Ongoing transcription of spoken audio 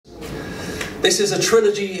This is a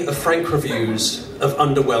trilogy of frank reviews of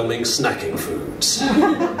underwhelming snacking foods.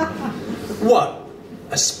 1.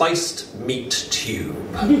 A spiced meat tube.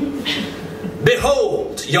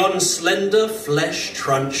 Behold yon slender flesh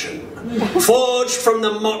truncheon, forged from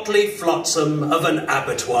the motley flotsam of an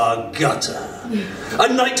abattoir gutter.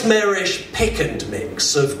 A nightmarish piquant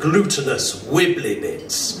mix of glutinous wibbly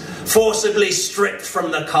bits, forcibly stripped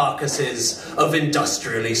from the carcasses of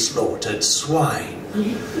industrially slaughtered swine.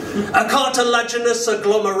 A cartilaginous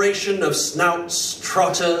agglomeration of snouts,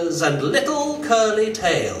 trotters, and little curly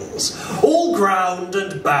tails, all ground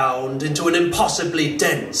and bound into an impossibly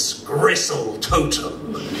dense gristle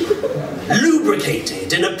totem.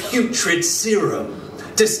 Lubricated in a putrid serum,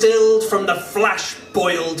 distilled from the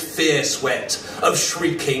flash-boiled fear sweat of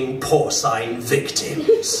shrieking porcine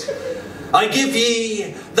victims. I give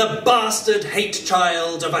ye the bastard hate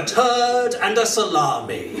child of a turd and a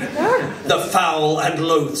salami, the foul and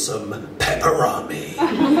loathsome pepperami.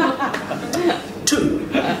 2.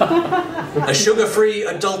 A sugar-free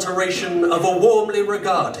adulteration of a warmly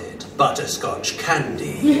regarded butterscotch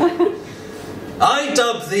candy. I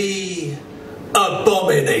dub thee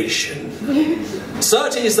abomination.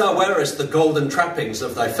 Certes thou wearest the golden trappings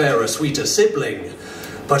of thy fairer, sweeter sibling,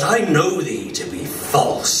 but I know thee to be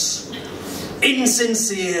false.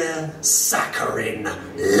 Insincere, saccharine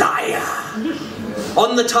liar.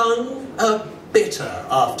 On the tongue, a bitter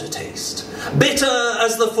aftertaste. Bitter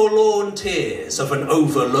as the forlorn tears of an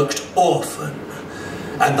overlooked orphan.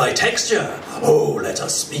 And thy texture, oh, let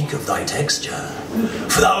us speak of thy texture.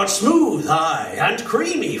 For thou art smooth, aye, and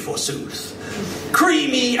creamy, forsooth.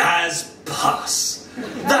 Creamy as pus.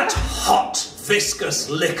 That hot, viscous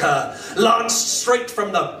liquor lanced straight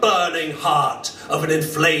from the burning heart of an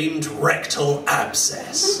inflamed rectal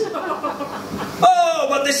abscess. Oh,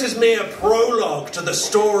 but this is mere prologue to the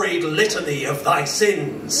storied litany of thy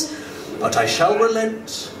sins. But I shall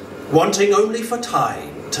relent, wanting only for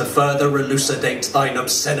time to further elucidate thine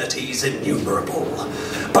obscenities innumerable.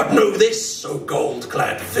 But know this, O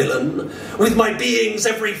gold-clad villain, with my being's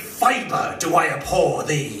every fibre do I abhor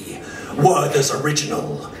thee. Werther's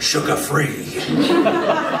original, sugar-free.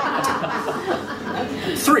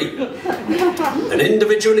 3. An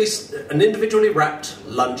individually wrapped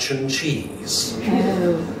luncheon cheese.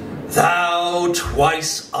 Thou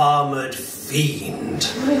twice-armoured fiend,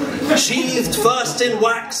 sheathed first in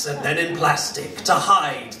wax and then in plastic to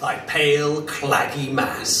hide thy pale, claggy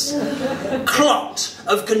mass. Clot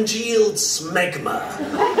of congealed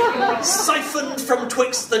smegma, siphoned from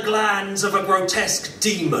twixt the glands of a grotesque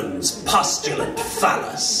demon's pustulant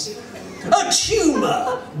phallus. A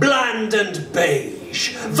tumour, bland and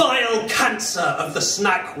beige, vile cancer of the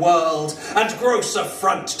snack world, and gross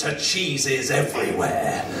affront to cheeses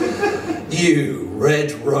everywhere. You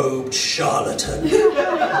red-robed charlatan,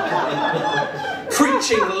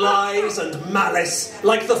 preaching lies and malice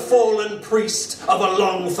like the fallen priest of a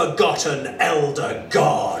long-forgotten elder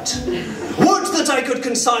god. Would that I could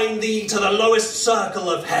consign thee to the lowest circle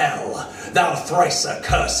of hell, thou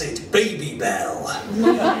thrice-accursed baby bell.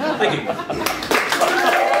 Thank you.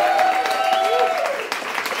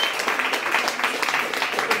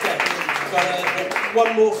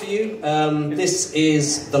 One more for you. This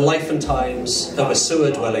is the life and times of a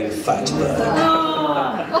sewer-dwelling fatberg.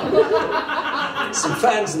 Some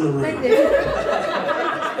fans in the room.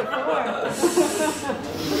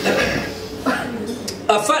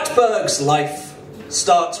 A fatberg's life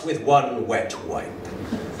starts with one wet wipe.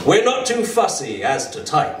 We're not too fussy as to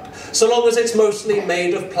type, so long as it's mostly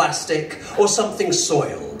made of plastic or something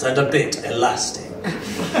soiled and a bit elastic.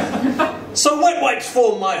 So wet wipes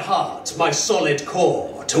form my heart, my solid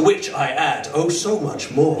core, to which I add oh so much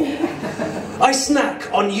more. I snack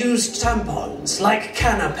on used tampons like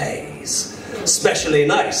canapes, specially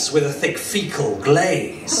nice with a thick fecal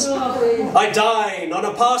glaze. I dine on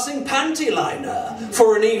a passing panty liner.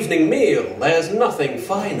 For an evening meal, there's nothing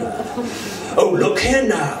finer. Oh, look here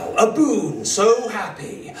now, a boon so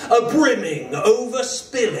happy, a brimming,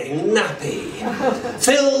 overspilling nappy,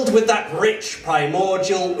 filled with that rich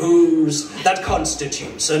primordial ooze that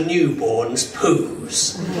constitutes a newborn's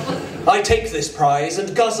poos. I take this prize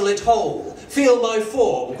and guzzle it whole, feel my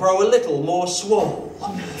form grow a little more swole.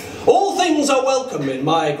 All things are welcome in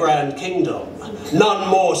my grand kingdom, none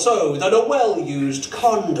more so than a well-used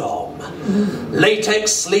condom.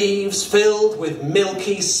 Latex sleeves filled with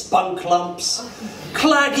milky spunk lumps,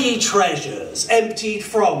 claggy treasures emptied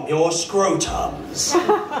from your scrotums.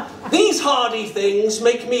 These hardy things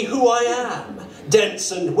make me who I am,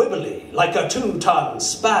 dense and wibbly like a 2-ton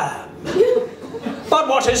spam. But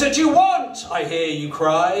what is it you want? I hear you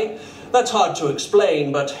cry. That's hard to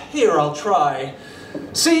explain, but here I'll try.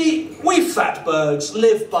 See, we fatbergs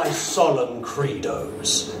live by solemn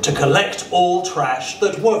credos, to collect all trash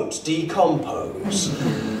that won't decompose,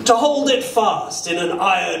 to hold it fast in an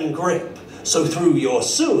iron grip, so through your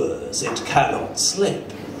sewers it cannot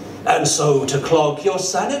slip, and so to clog your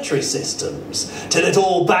sanitary systems, till it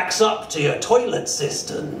all backs up to your toilet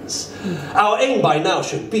cisterns. Our aim by now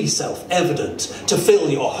should be self-evident, to fill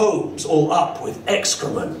your homes all up with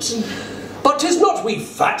excrement. But 'tis not we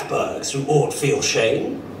fatbergs who ought feel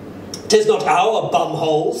shame. 'Tis not our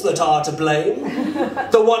bumholes that are to blame.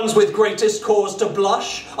 The ones with greatest cause to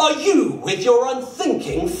blush are you with your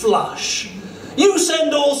unthinking flush. You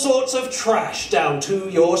send all sorts of trash down to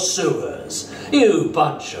your sewers, you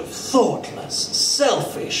bunch of thoughtless,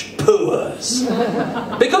 selfish pooers.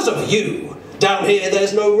 Because of you, down here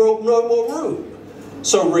there's no more room.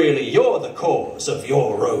 So really you're the cause of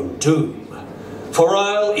your own doom. For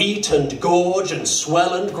I'll eat and gorge and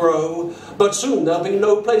swell and grow, but soon there'll be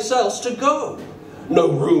no place else to go. No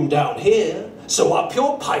room down here, so up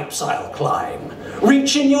your pipes I'll climb,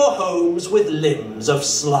 reaching your homes with limbs of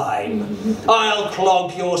slime. I'll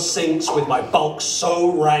clog your sinks with my bulk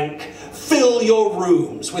so rank, fill your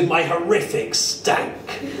rooms with my horrific stank.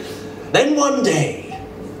 Then one day,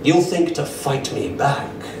 you'll think to fight me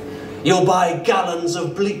back. You'll buy gallons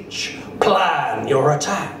of bleach, plan your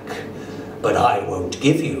attack. But I won't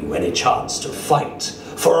give you any chance to fight,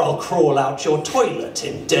 for I'll crawl out your toilet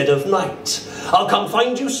in dead of night. I'll come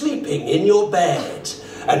find you sleeping in your bed,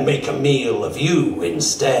 and make a meal of you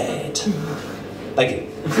instead. Thank you.